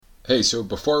Hey, so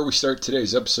before we start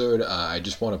today's episode, I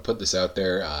just want to put this out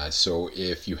there. So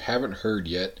if you haven't heard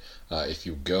yet, if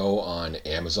you go on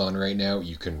Amazon right now,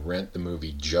 you can rent the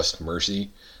movie Just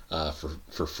Mercy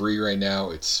for free right now.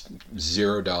 It's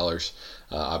 $0.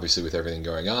 Obviously, with everything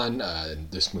going on,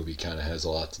 and this movie kind of has a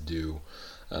lot to do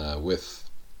with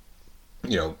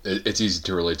it's easy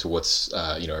to relate to what's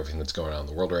everything that's going on in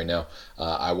the world right now.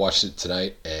 I watched it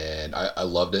tonight and I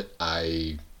loved it.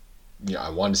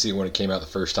 I wanted to see it when it came out the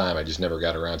first time. I just never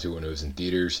got around to it when it was in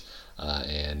theaters.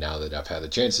 And now that I've had the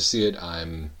chance to see it,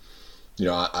 I'm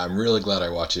really glad I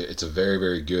watched it. It's a very,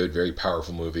 very good, very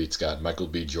powerful movie. It's got Michael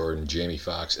B. Jordan, Jamie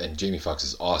Foxx, and Jamie Foxx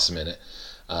is awesome in it.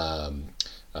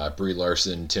 Brie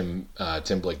Larson, Tim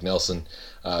Blake Nelson.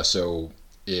 So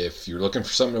if you're looking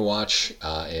for something to watch,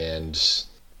 and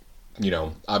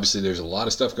obviously there's a lot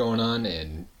of stuff going on,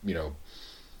 and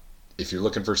if you're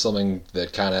looking for something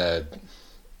that kind of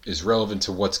is relevant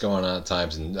to what's going on at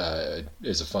times, and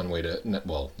is a fun way to,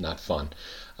 not fun,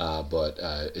 but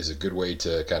is a good way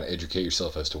to kind of educate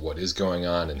yourself as to what is going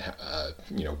on and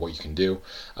what you can do.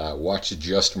 Watch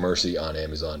Just Mercy on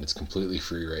Amazon. It's completely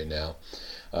free right now.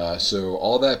 So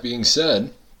all that being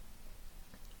said,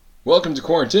 welcome to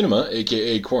Quarantinema,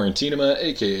 aka Quarantinema,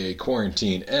 aka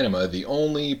Quarantine Enema, the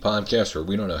only podcast where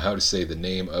we don't know how to say the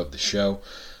name of the show.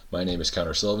 My name is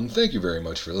Connor Sullivan. Thank you very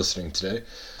much for listening today.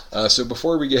 So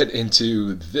before we get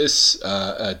into this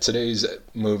today's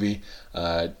movie,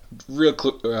 real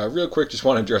quick, just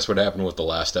want to address what happened with the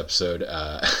last episode.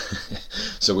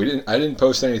 So I didn't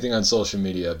post anything on social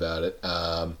media about it,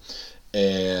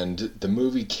 and the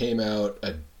movie came out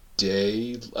a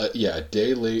day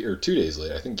late, or 2 days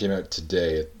late. I think it came out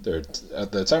today.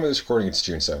 At the time of this recording, it's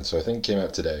June 7th, so I think it came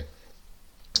out today.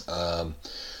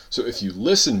 So if you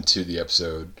listen to the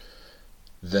episode,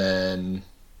 then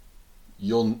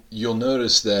you'll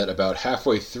notice that about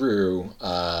halfway through,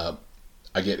 I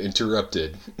get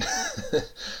interrupted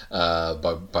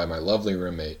by my lovely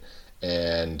roommate,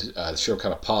 and the show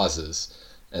kind of pauses,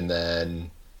 and then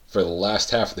for the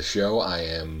last half of the show, I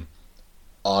am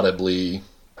audibly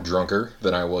drunker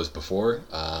than I was before.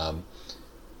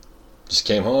 Just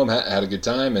came home, had a good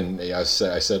time, and I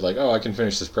said like, oh, I can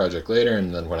finish this project later,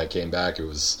 and then when I came back, it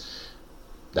was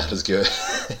not as good,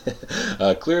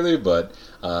 clearly, but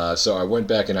so I went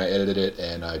back and I edited it,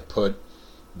 and I put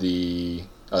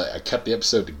I kept the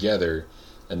episode together,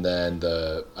 and then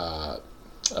the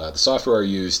software I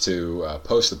use to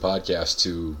post the podcast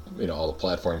to all the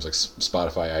platforms like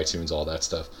Spotify, iTunes, all that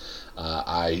stuff.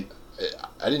 I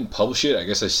didn't publish it. I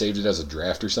guess I saved it as a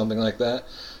draft or something like that.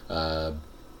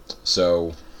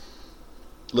 So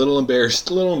little embarrassed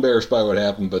by what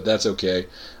happened, but that's okay.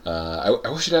 I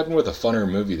wish it happened with a funner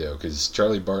movie though, because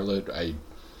Charlie Bartlett, I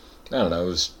don't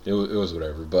know, it was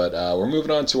whatever. But we're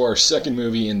moving on to our second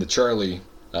movie in the Charlie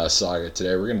saga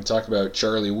today. We're going to talk about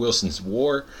Charlie Wilson's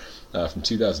War from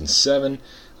 2007.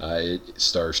 It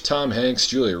stars Tom Hanks,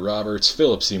 Julia Roberts,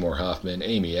 Philip Seymour Hoffman,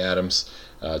 Amy Adams.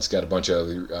 It's got a bunch of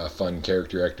other fun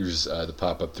character actors that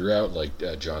pop up throughout, like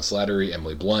John Slattery,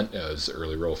 Emily Blunt, was an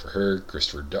early role for her,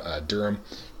 Christopher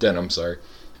Denham.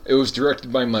 It was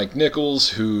directed by Mike Nichols,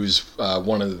 who's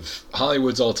one of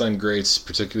Hollywood's all-time greats,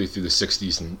 particularly through the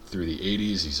 60s and through the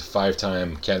 80s. He's a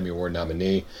 5-time Academy Award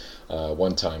nominee,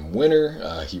 one-time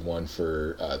winner. He won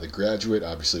for The Graduate,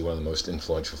 obviously one of the most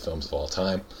influential films of all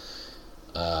time.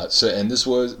 And this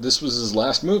was his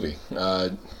last movie.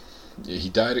 He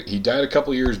died a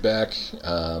couple years back,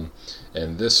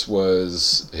 and this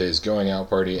was his going out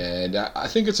party, and I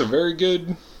think it's a very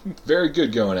good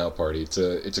going out party.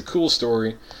 It's a cool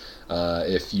story.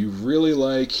 If you really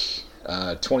like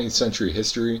 20th century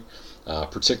history,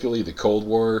 particularly the Cold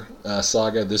War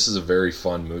saga, this is a very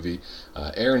fun movie.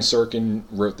 Aaron Sorkin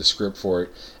wrote the script for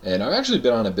it, and I've actually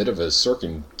been on a bit of a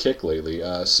Sorkin kick lately.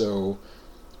 So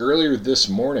earlier this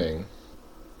morning,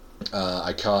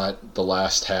 I caught the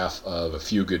last half of A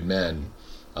Few Good Men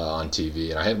on TV,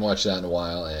 and I hadn't watched that in a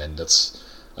while, and that's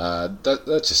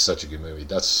just such a good movie.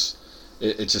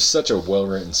 It's just such a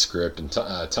well-written script, and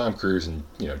Tom Cruise and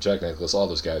Jack Nicholson, all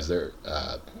those guys there,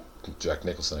 Jack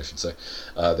Nicholson I should say,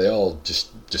 they all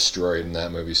just destroyed in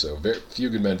that movie. So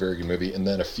Few Good Men, very good movie. And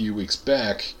then a few weeks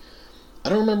back, I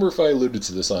don't remember if I alluded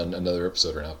to this on another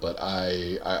episode or not, but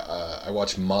I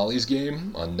watched Molly's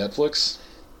Game on Netflix,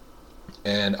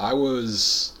 and I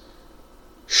was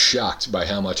shocked by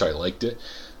how much I liked it.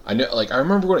 I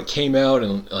remember when it came out,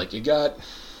 and it got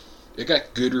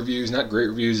good reviews, not great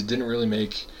reviews. It didn't really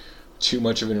make too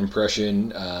much of an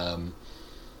impression.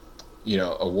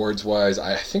 Awards wise,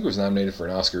 I think it was nominated for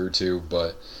an Oscar or two,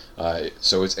 but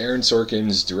So it's Aaron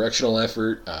Sorkin's directional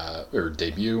effort, or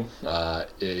debut.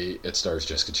 It stars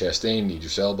Jessica Chastain,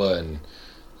 Idris Elba, and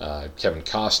Kevin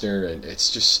Costner, and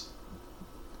it's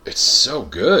so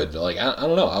good. Like I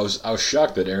don't know, I was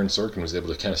shocked that Aaron Sorkin was able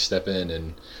to kind of step in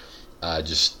and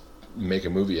just make a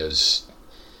movie as.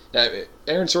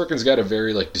 Aaron Sorkin's got a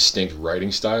very like distinct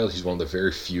writing style. He's one of the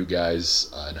very few guys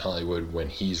in Hollywood when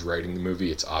he's writing the movie,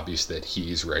 it's obvious that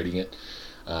he's writing it.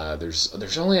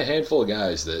 There's only a handful of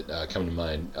guys that come to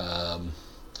mind.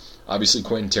 Obviously,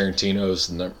 Quentin Tarantino's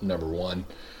number one.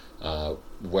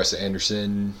 Wes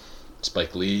Anderson,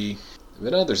 Spike Lee.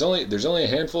 But no, there's only a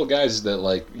handful of guys that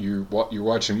like you're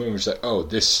watching a movie and you're like, oh,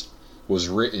 this was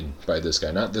written by this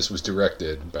guy. Not this was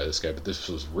directed by this guy, but this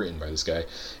was written by this guy.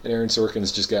 And Aaron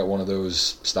Sorkin's just got one of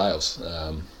those styles.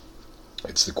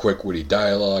 It's the quick, witty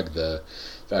dialogue, the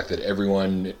fact that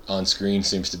everyone on screen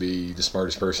seems to be the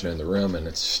smartest person in the room, and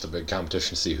it's just a big competition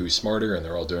to see who's smarter, and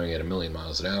they're all doing it a million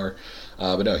miles an hour.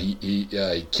 But no, he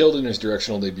killed in his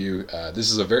directional debut.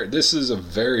 This is a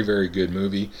very, very good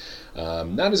movie.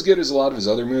 Not as good as a lot of his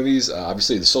other movies.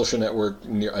 Obviously, The Social Network,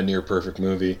 a near perfect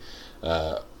movie.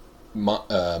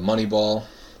 Moneyball,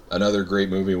 another great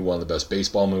movie, one of the best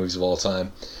baseball movies of all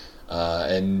time.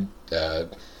 And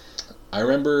I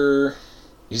remember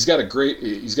he's got a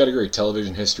great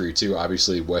television history too.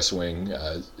 Obviously, West Wing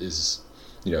is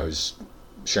his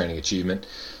shining achievement.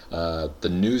 The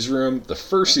Newsroom, the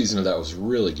first season of that was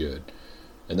really good,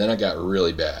 and then it got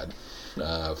really bad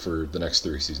for the next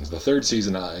 3 seasons. The third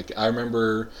season, I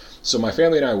remember. So my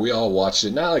family and I, we all watched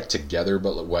it, not like together,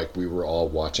 but like we were all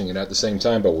watching it at the same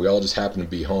time. But we all just happened to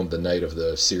be home the night of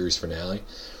the series finale,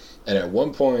 and at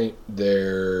one point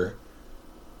there,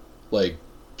 like,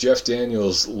 Jeff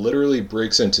Daniels literally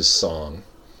breaks into song.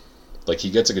 Like, he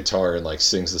gets a guitar and like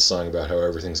sings the song about how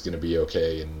everything's going to be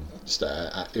okay, and just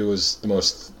it was the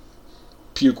most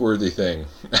puke-worthy thing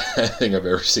I think I've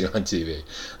ever seen on TV.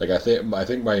 Like, I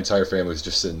think my entire family was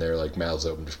just sitting there like mouths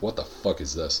open, just what the fuck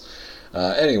is this?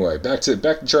 Anyway, back to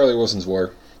Charlie Wilson's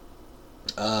War.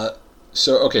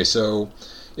 So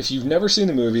if you've never seen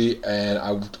the movie, and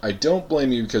I don't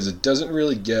blame you, because it doesn't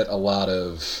really get a lot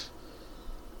of.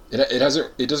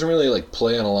 It doesn't really like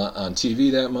play on a lot on TV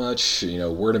that much.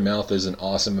 Word of mouth isn't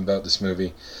awesome about this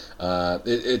movie.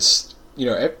 It's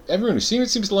everyone who's seen it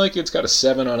seems to like it. It's got a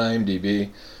 7 on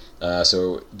IMDb.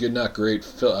 So good, not great.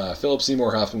 Philip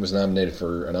Seymour Hoffman was nominated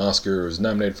for an Oscar. It was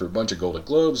nominated for a bunch of Golden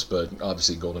Globes, but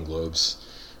obviously Golden Globes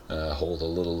hold a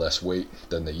little less weight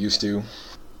than they used to.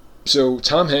 So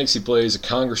Tom Hanks, he plays a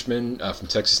congressman from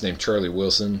Texas named Charlie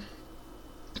Wilson,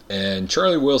 and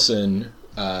Charlie Wilson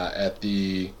at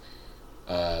the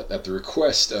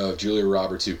request of Julia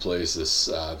Roberts, who plays this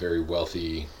very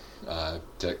wealthy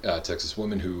Texas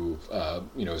woman who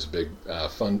is a big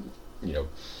fun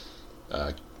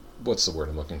what's the word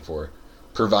I'm looking for?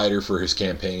 Provider for his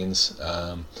campaigns.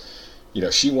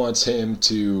 She wants him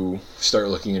to start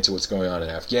looking into what's going on in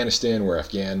Afghanistan, where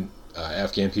Afghan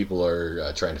people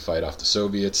are trying to fight off the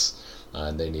Soviets,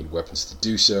 and they need weapons to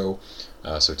do so.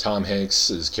 So Tom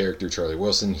Hanks' character, Charlie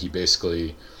Wilson, he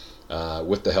basically,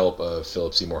 with the help of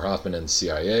Philip Seymour Hoffman and the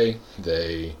CIA,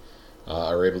 they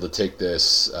are able to take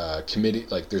this committee.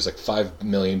 Like, there's like $5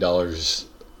 million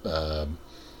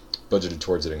budgeted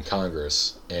towards it in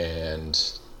Congress,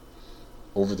 and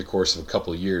over the course of a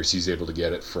couple of years, he's able to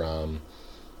get it from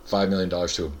 $5 million to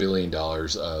 $1 billion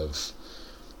of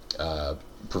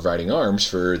providing arms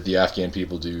for the Afghan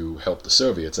people to help the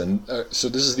Soviets. And so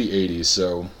this is the 80s,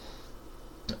 so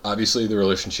obviously the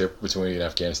relationship between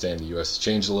Afghanistan and the U.S. has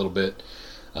changed a little bit.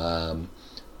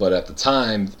 But at the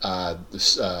time, the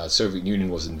Soviet Union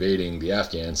was invading the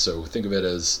Afghans, so think of it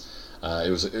as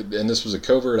and this was a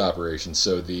covert operation.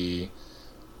 So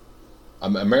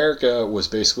America was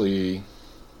basically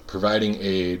providing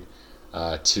aid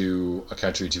to a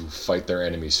country to fight their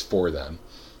enemies for them,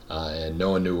 and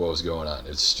no one knew what was going on.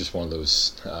 It's just one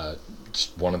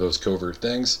of those covert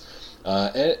things.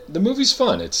 And the movie's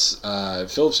fun. It's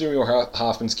Philip Seymour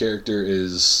Hoffman's character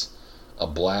is a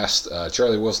blast.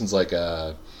 Charlie Wilson's like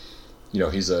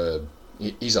he's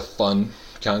a fun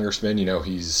congressman.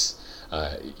 He's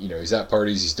at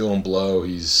parties, he's doing blow,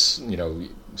 he's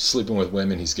sleeping with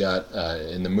women. He's got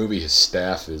in the movie, his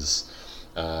staff is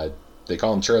they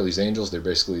call them Charlie's Angels. They're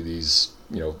basically these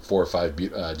 4 or 5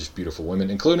 just beautiful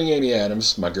women, including Amy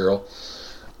Adams, my girl.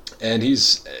 And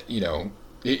he's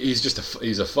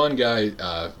he's a fun guy.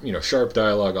 Sharp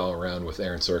dialogue all around with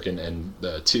Aaron Sorkin, and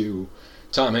the two,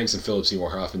 Tom Hanks and Philip Seymour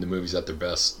Hoffman, the movie's at their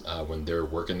best when they're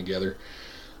working together.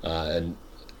 And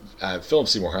Philip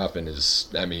Seymour Hoffman is,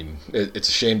 I mean, it's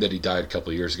a shame that he died a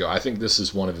couple of years ago. I think this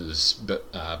is one of his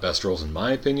best roles in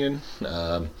my opinion.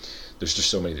 There's just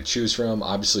so many to choose from.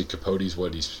 Obviously, Capote's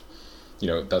what he's,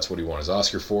 that's what he won his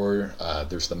Oscar for.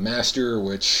 There's The Master,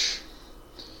 which,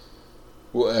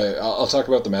 I'll talk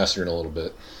about The Master in a little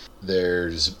bit.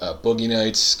 There's Boogie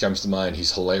Nights comes to mind.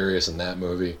 He's hilarious in that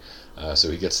movie.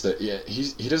 So he gets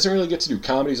he doesn't really get to do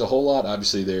comedies a whole lot.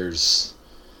 Obviously, there's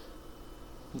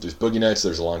Boogie Nights,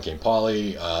 there's Along Came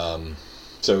Polly.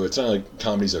 So it's not like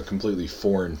comedy's a completely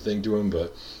foreign thing to him,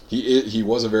 but he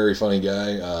was a very funny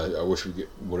guy. I wish we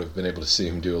would have been able to see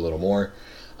him do a little more.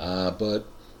 But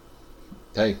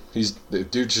hey, the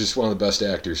dude's just one of the best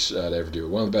actors to ever do it.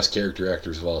 One of the best character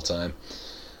actors of all time.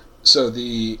 So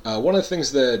one of the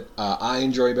things that I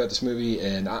enjoy about this movie,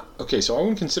 so I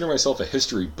wouldn't consider myself a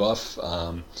history buff,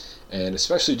 and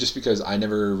especially just because I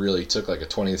never really took like a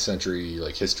 20th century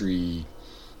like history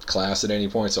class at any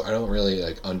point, so I don't really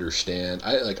like understand.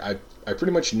 I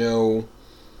pretty much know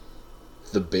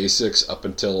the basics up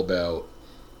until about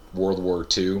World War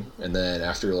II, and then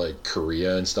after like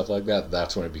Korea and stuff like that,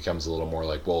 that's when it becomes a little more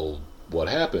like, well, what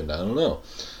happened? I don't know.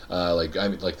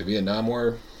 Like the Vietnam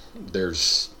War,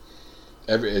 that's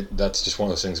just one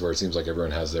of those things where it seems like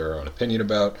everyone has their own opinion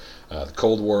about. The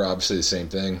Cold War, obviously the same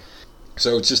thing.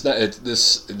 So it's just not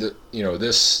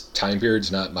this time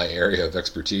period's not my area of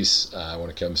expertise when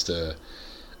it comes to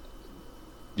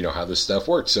how this stuff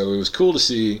works. So it was cool to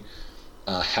see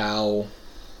how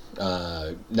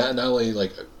not only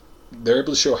like they're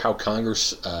able to show how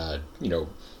Congress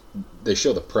they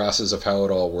show the process of how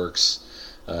it all works,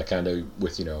 kind of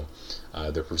with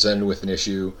they're presented with an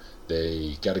issue.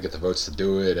 They got to get the votes to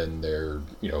do it, and they're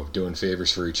doing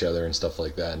favors for each other and stuff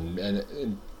like that.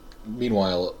 And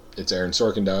meanwhile, it's Aaron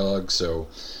Sorkin dialogue, so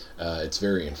it's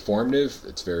very informative.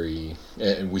 It's very,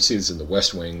 and we see this in The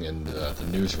West Wing and the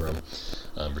newsroom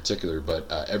in particular. But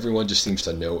everyone just seems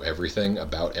to know everything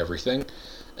about everything,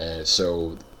 and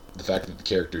so the fact that the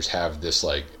characters have this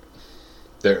like,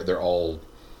 they're all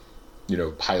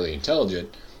highly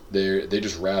intelligent. They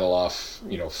just rattle off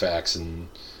facts and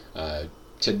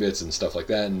tidbits and stuff like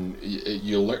that, and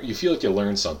you feel like you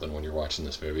learn something when you're watching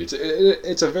this movie.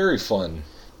 It's a very fun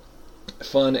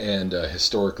and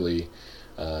historically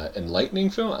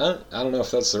enlightening film. I don't know if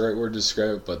that's the right word to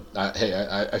describe it, but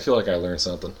I feel like I learned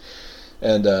something.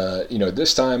 And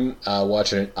this time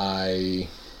watching it, I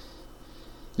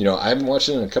haven't watched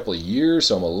it in a couple of years,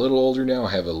 so I'm a little older now.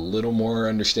 I have a little more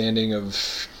understanding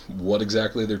of what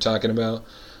exactly they're talking about,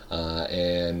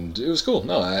 and it was cool.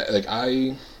 No,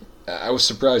 I was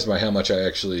surprised by how much I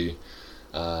actually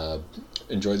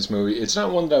enjoyed this movie. It's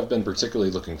not one that I've been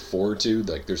particularly looking forward to.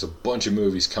 Like, there's a bunch of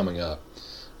movies coming up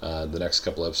the next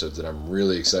couple episodes that I'm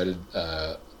really excited,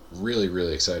 really,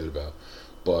 really excited about.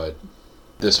 But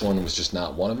this one was just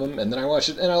not one of them. And then I watched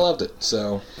it and I loved it.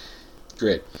 So,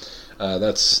 great.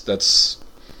 It's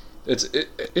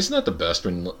not the best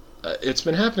when it's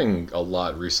been happening a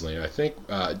lot recently. I think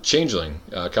Changeling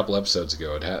a couple episodes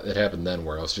ago, it happened then,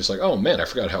 where I was just like, oh man, I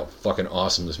forgot how fucking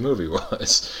awesome this movie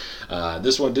was.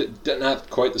 This one didn't have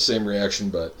quite the same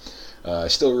reaction, but I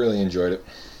still really enjoyed it.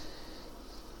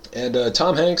 And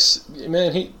Tom Hanks,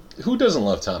 man, who doesn't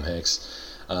love Tom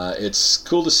Hanks? It's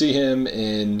cool to see him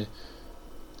in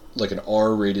like an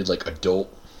R-rated, like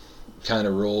adult kind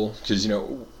of role, because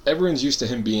everyone's used to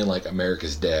him being like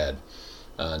America's dad.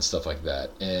 And stuff like that.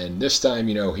 And this time,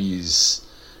 he's,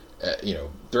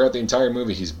 throughout the entire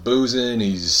movie, he's boozing,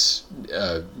 he's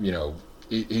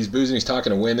boozing, he's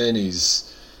talking to women,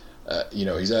 he's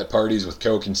at parties with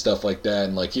coke and stuff like that.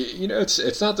 And like,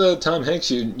 it's not the Tom Hanks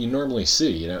you normally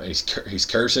see. He's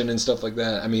cursing and stuff like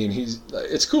that. I mean,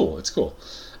 it's cool.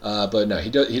 But no, he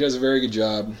does a very good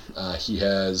job. He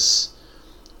has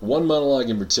one monologue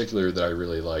in particular that I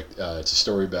really liked. It's a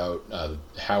story about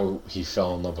how he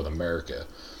fell in love with America,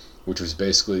 which was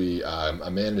basically a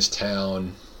man in his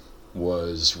town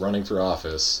was running for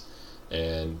office,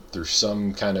 and through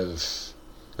some kind of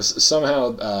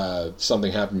somehow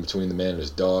something happened between the man and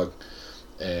his dog,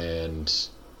 and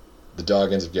the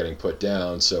dog ends up getting put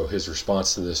down. So his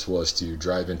response to this was to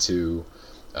drive into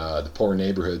the poor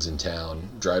neighborhoods in town,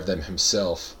 drive them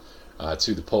himself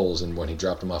to the polls, and when he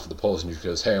dropped him off at the polls, and he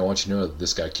goes, "Hey, I want you to know that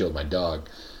this guy killed my dog."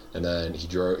 And then he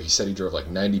said he drove like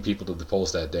 90 people to the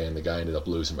polls that day, and the guy ended up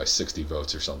losing by 60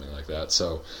 votes or something like that.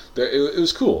 So it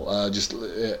was cool.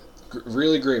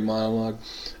 Really great monologue.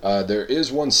 There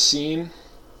is one scene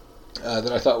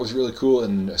that I thought was really cool,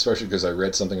 and especially because I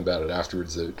read something about it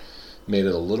afterwards that made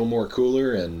it a little more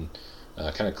cooler and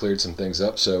kind of cleared some things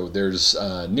up. So there's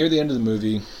near the end of the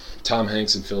movie, Tom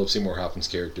Hanks and Philip Seymour Hoffman's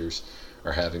characters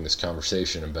are having this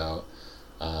conversation about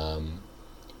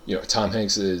Tom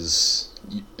Hanks is.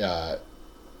 All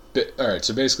right,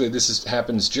 so basically,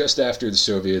 happens just after the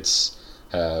Soviets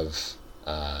have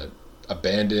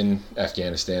abandoned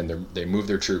Afghanistan. They move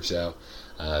their troops out.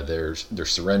 They're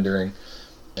surrendering,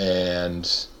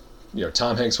 and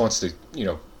Tom Hanks wants to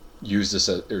use this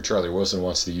or Charlie Wilson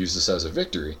wants to use this as a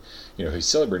victory. He's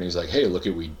celebrating. He's like, hey, look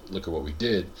at what we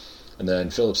did. And then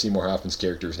Philip Seymour Hoffman's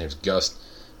character, his name's Gust,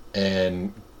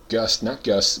 and Gust,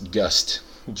 Gust,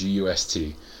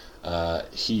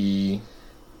 he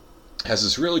has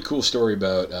this really cool story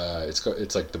about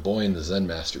it's like The Boy and the Zen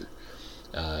Master,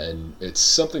 and it's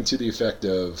something to the effect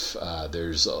of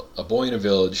there's a boy in a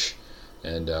village,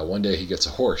 and one day he gets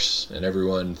a horse, and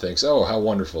everyone thinks, oh, how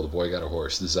wonderful, the boy got a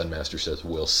horse. The Zen Master says,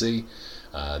 we'll see.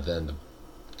 Then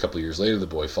a couple of years later, the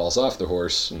boy falls off the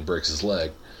horse and breaks his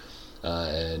leg,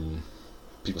 and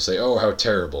people say, oh, how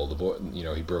terrible, the boy,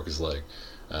 he broke his leg.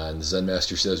 And the Zen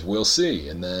Master says, we'll see.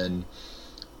 And then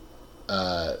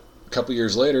a couple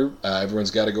years later,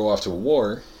 everyone's got to go off to a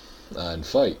war and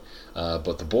fight.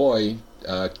 But the boy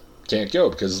can't go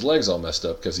because his leg's all messed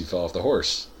up because he fell off the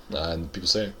horse. And people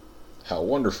say, how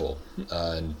wonderful.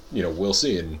 And, we'll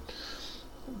see. And,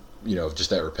 just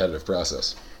that repetitive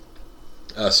process.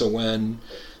 So when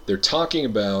they're talking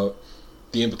about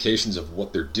the implications of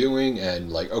what they're doing and,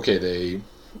 like, okay, they,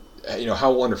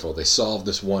 how wonderful. They solved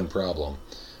this one problem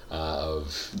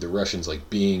of the Russians, like,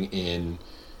 being in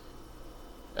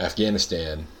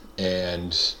Afghanistan,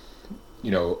 and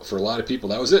for a lot of people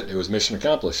that was it was mission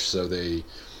accomplished. So they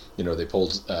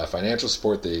pulled financial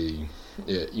support.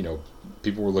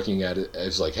 People were looking at it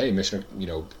as like, hey, mission,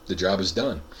 the job is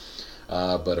done.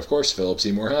 But of course, Philip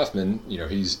Seymour Hoffman,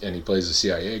 he plays a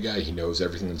CIA guy. He knows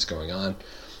everything that's going on,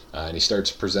 and he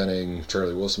starts presenting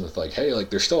Charlie Wilson with like, hey, like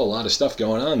there's still a lot of stuff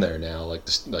going on there now. Like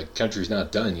this, like country's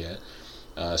not done yet.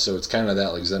 So it's kind of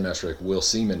that like Zen Master, like we'll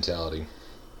see mentality.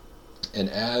 And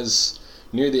as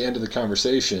near the end of the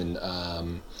conversation,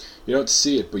 you don't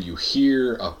see it, but you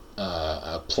hear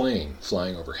a plane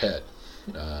flying overhead.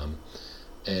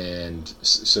 And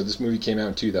so this movie came out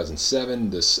in 2007.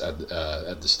 At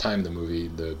this time of the movie,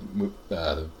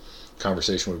 the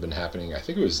conversation would have been happening, I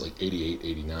think it was like 88,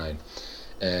 89.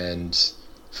 And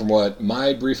from what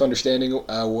my brief understanding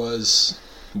was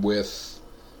with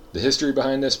the history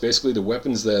behind this, basically the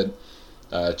weapons that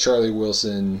Charlie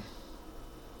Wilson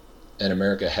and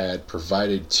America had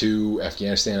provided to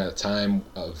Afghanistan at the time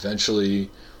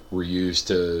eventually were used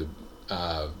to,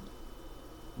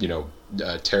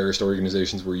 terrorist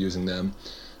organizations were using them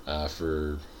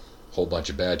for a whole bunch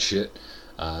of bad shit.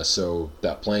 So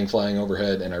that plane flying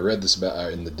overhead, and I read this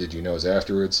about in the Did You Knows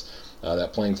afterwards,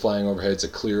 that plane flying overhead is a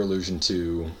clear allusion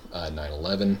to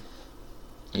 9/11.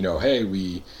 Hey,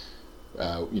 we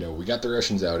got the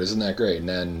Russians out, isn't that great? And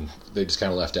then they just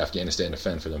kind of left Afghanistan to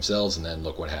fend for themselves, and then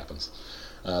look what happens.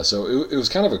 So it was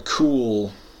kind of a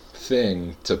cool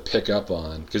thing to pick up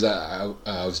on, because I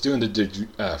was doing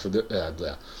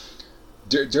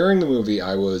during the movie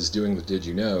I was doing the Did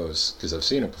You Knows, because I've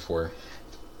seen it before,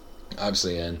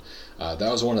 obviously, and that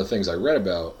was one of the things I read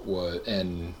about,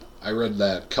 and I read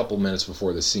that a couple minutes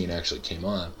before the scene actually came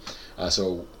on.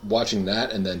 So watching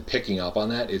that and then picking up on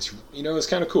that, it's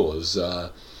kind of cool.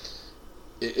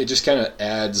 It just kind of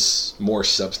adds more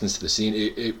substance to the scene.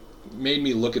 It made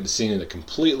me look at the scene in a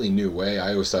completely new way.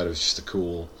 I always thought it was just a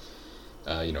cool,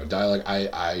 dialogue.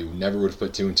 I never would have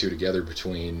put two and two together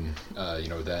between, that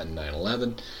and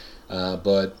 9/11.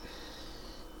 But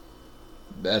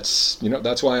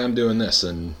that's why I'm doing this.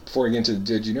 And before we get into the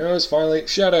Did You Knows, finally,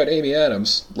 shout out Amy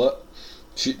Adams.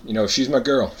 She's my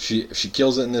girl. She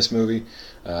kills it in this movie.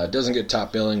 Doesn't get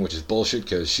top billing, which is bullshit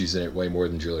because she's in it way more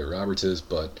than Julia Roberts is.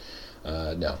 But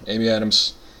no, Amy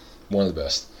Adams, one of the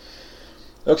best.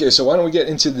 Okay, so why don't we get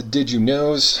into the Did You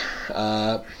Knows?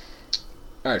 All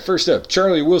right, first up,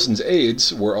 Charlie Wilson's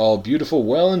aides were all beautiful,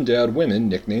 well-endowed women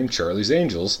nicknamed Charlie's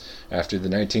Angels after the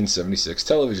 1976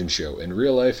 television show. In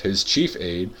real life, his chief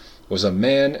aide was a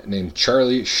man named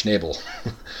Charlie Schnabel.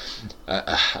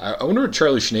 I wonder what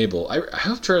Charlie Schnabel... I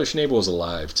hope Charlie Schnabel was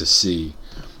alive to see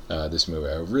this movie.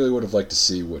 I really would have liked to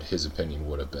see what his opinion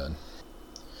would have been.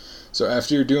 So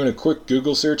after doing a quick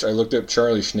Google search, I looked up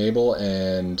Charlie Schnabel,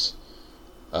 and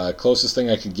closest thing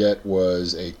I could get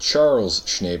was Charles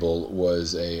Schnabel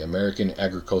was an American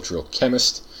agricultural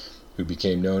chemist who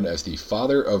became known as the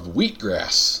father of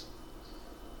wheatgrass.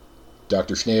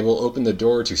 Dr. Schnabel opened the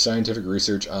door to scientific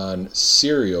research on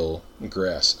cereal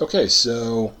grass. Okay,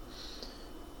 so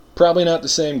probably not the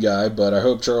same guy, but I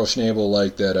hope Charles Schnabel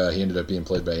liked that he ended up being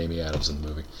played by Amy Adams in the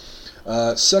movie.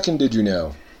 Second, Did You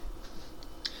Know?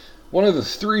 One of the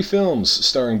three films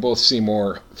starring both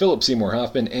Philip Seymour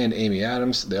Hoffman and Amy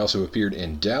Adams. They also appeared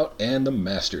in Doubt and The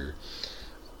Master.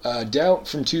 Doubt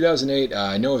from 2008,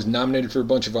 I know it was nominated for a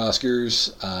bunch of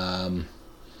Oscars.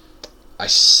 I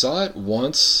saw it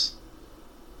once,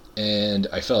 and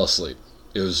I fell asleep.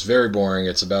 It was very boring.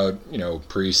 It's about,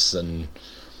 priests and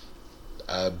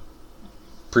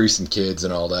kids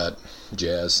and all that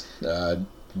jazz.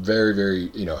 Very,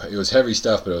 very, it was heavy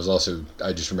stuff, but it was also,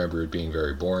 I just remember it being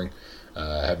very boring.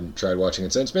 I haven't tried watching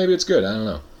it since. Maybe it's good. I don't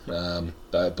know.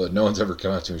 But no one's ever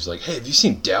come up to me and was like, hey, have you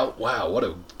seen Doubt? Wow, what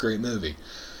a great movie.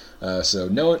 So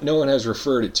no one has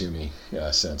referred it to me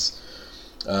since.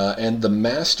 And The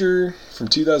Master from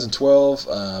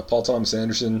 2012, Paul Thomas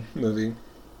Anderson movie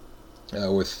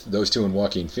with those two and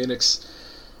Joaquin Phoenix.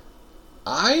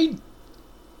 I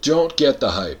don't get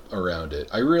the hype around it.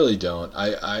 I really don't.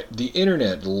 The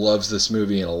internet loves this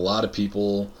movie, and a lot of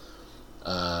people,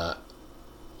 when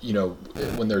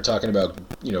they're talking about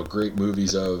great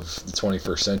movies of the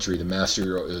 21st century, The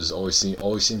Master is always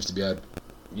seems to be at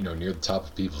near the top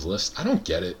of people's lists. I don't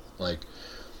get it.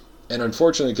 And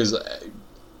unfortunately, because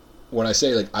when I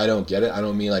say I don't get it, I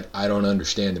don't mean I don't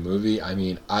understand the movie. I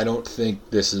mean I don't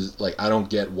think this is I don't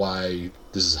get why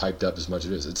this is hyped up as much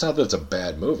as it is. It's not that it's a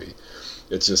bad movie.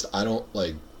 It's just I don't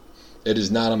it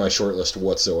is not on my short list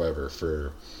whatsoever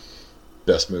for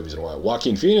best movies in a while.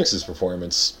 Joaquin Phoenix's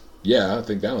performance, yeah, I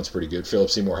think that one's pretty good. Philip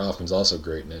Seymour Hoffman's also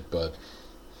great in it, but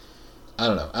I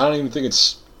don't know. I don't even think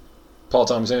it's Paul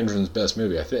Thomas Anderson's best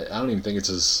movie. I don't even think it's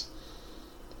his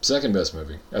second best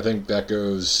movie. I think that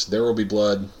goes There Will Be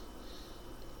Blood,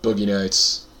 Boogie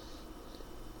Nights,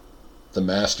 The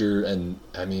Master, and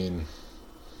I mean,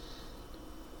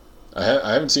 I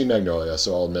haven't seen Magnolia,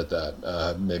 so I'll admit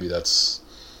that. Maybe that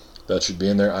should be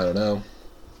in there. I don't know.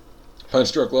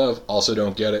 Punch Drunk Love, also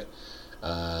don't get it.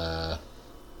 What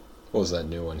was that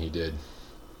new one he did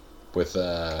with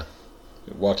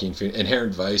Joaquin Phoenix?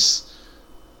 Inherent Vice,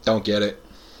 don't get it.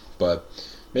 But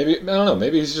maybe, I don't know,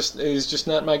 maybe he's just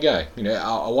not my guy.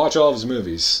 I'll watch all of his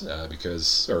movies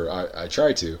I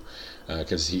try to,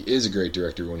 because he is a great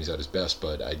director when he's at his best.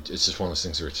 But it's just one of those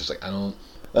things where it's just I don't.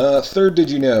 Third, Did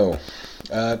You Know?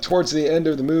 Towards the end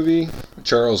of the movie,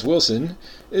 Charles Wilson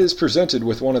is presented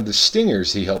with one of the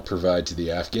stingers he helped provide to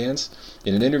the Afghans.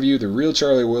 In an interview, the real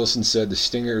Charlie Wilson said the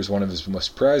stinger is one of his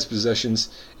most prized possessions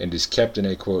and is kept in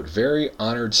a, quote, very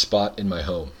honored spot in my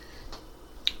home.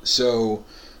 So,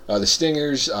 the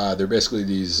stingers, they're basically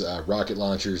these rocket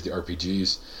launchers, the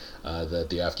RPGs, that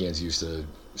the Afghans use to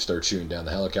start shooting down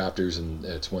the helicopters, and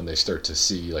it's when they start to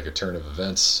see a turn of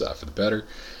events for the better.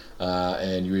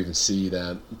 And you even see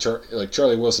that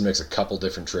Charlie Wilson makes a couple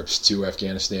different trips to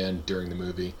Afghanistan during the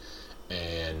movie,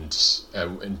 and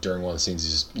during one of the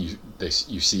scenes,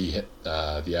 you see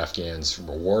the Afghans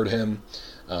reward him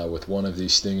with one of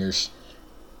these stingers.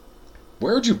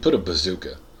 Where would you put a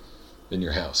bazooka in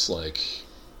your house?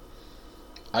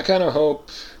 I kind of hope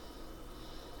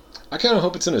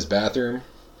it's in his bathroom.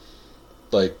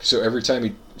 So every time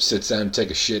he sits down to take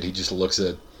a shit, he just looks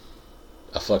at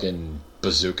a fucking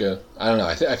bazooka. I don't know.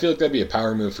 I feel like that'd be a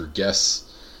power move for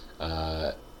guests.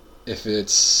 If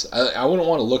it's, I wouldn't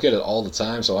want to look at it all the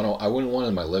time, so I wouldn't want it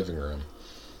in my living room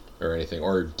or anything,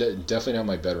 or definitely not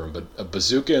my bedroom. But a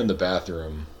bazooka in the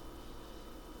bathroom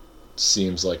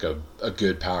seems like a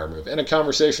good power move and a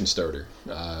conversation starter.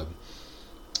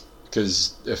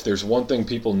 Because if there's one thing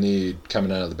people need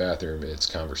coming out of the bathroom, it's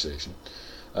conversation.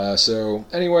 So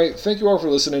anyway, thank you all for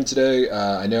listening today.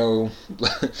 I know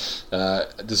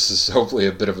this is hopefully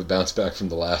a bit of a bounce back from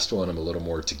the last one. I'm a little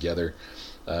more together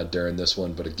during this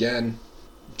one. But again,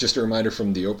 just a reminder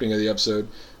from the opening of the episode,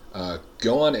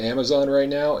 go on Amazon right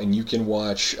now and you can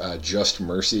watch Just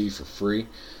Mercy for free.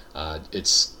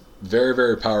 It's very,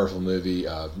 very powerful movie,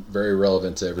 very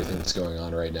relevant to everything that's going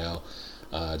on right now.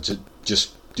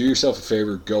 Just do yourself a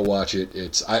favor, go watch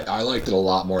it. I liked it a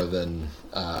lot more than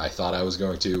I thought I was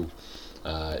going to.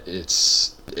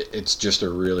 It's just a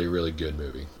really, really good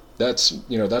movie. That's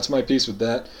my piece with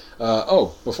that.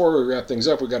 Before we wrap things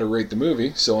up, we got to rate the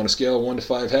movie. So on a scale of 1 to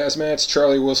 5 hazmats,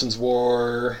 Charlie Wilson's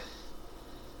War,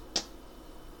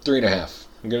 3.5.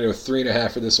 I'm gonna do a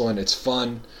 3.5 for this one. It's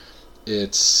fun.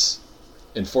 It's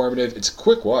informative. It's a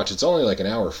quick watch. It's only an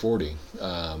hour 40,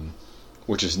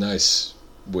 which is nice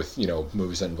with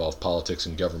movies that involve politics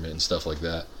and government and stuff like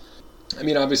that. I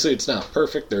mean, obviously it's not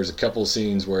perfect. There's a couple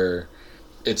scenes where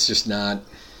it's just not,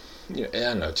 I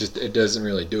don't know, it doesn't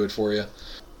really do it for you.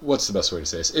 What's the best way to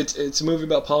say this? It's a movie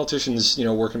about politicians,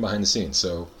 working behind the scenes.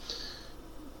 So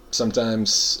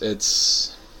sometimes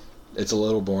it's a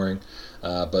little boring.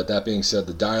 But that being said,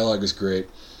 the dialogue is great.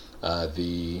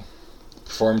 The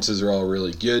Performances are all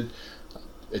really good.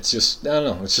 It's just, I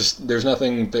don't know, it's just, there's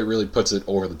nothing that really puts it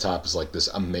over the top as like this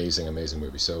amazing, amazing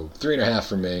movie. So 3.5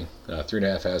 from me,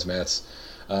 3.5 hazmats.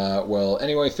 Well,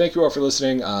 anyway, thank you all for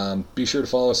listening. Be sure to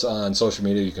follow us on social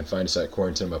media. You can find us at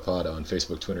Quarantine Pod on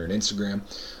Facebook, Twitter, and Instagram.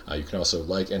 You can also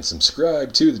like and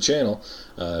subscribe to the channel.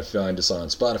 Find us on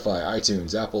Spotify,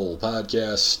 iTunes, Apple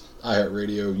Podcasts,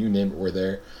 iHeartRadio, you name it, we're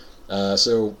there.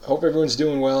 So, hope everyone's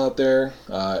doing well out there.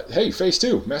 Hey, Phase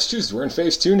 2, Massachusetts, we're in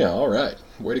Phase 2 now. All right,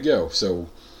 way to go. So,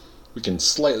 we can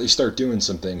slightly start doing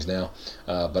some things now.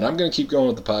 But I'm going to keep going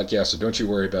with the podcast, so don't you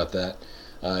worry about that.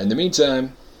 In the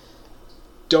meantime,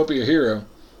 don't be a hero,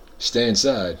 stay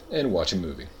inside, and watch a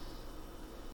movie.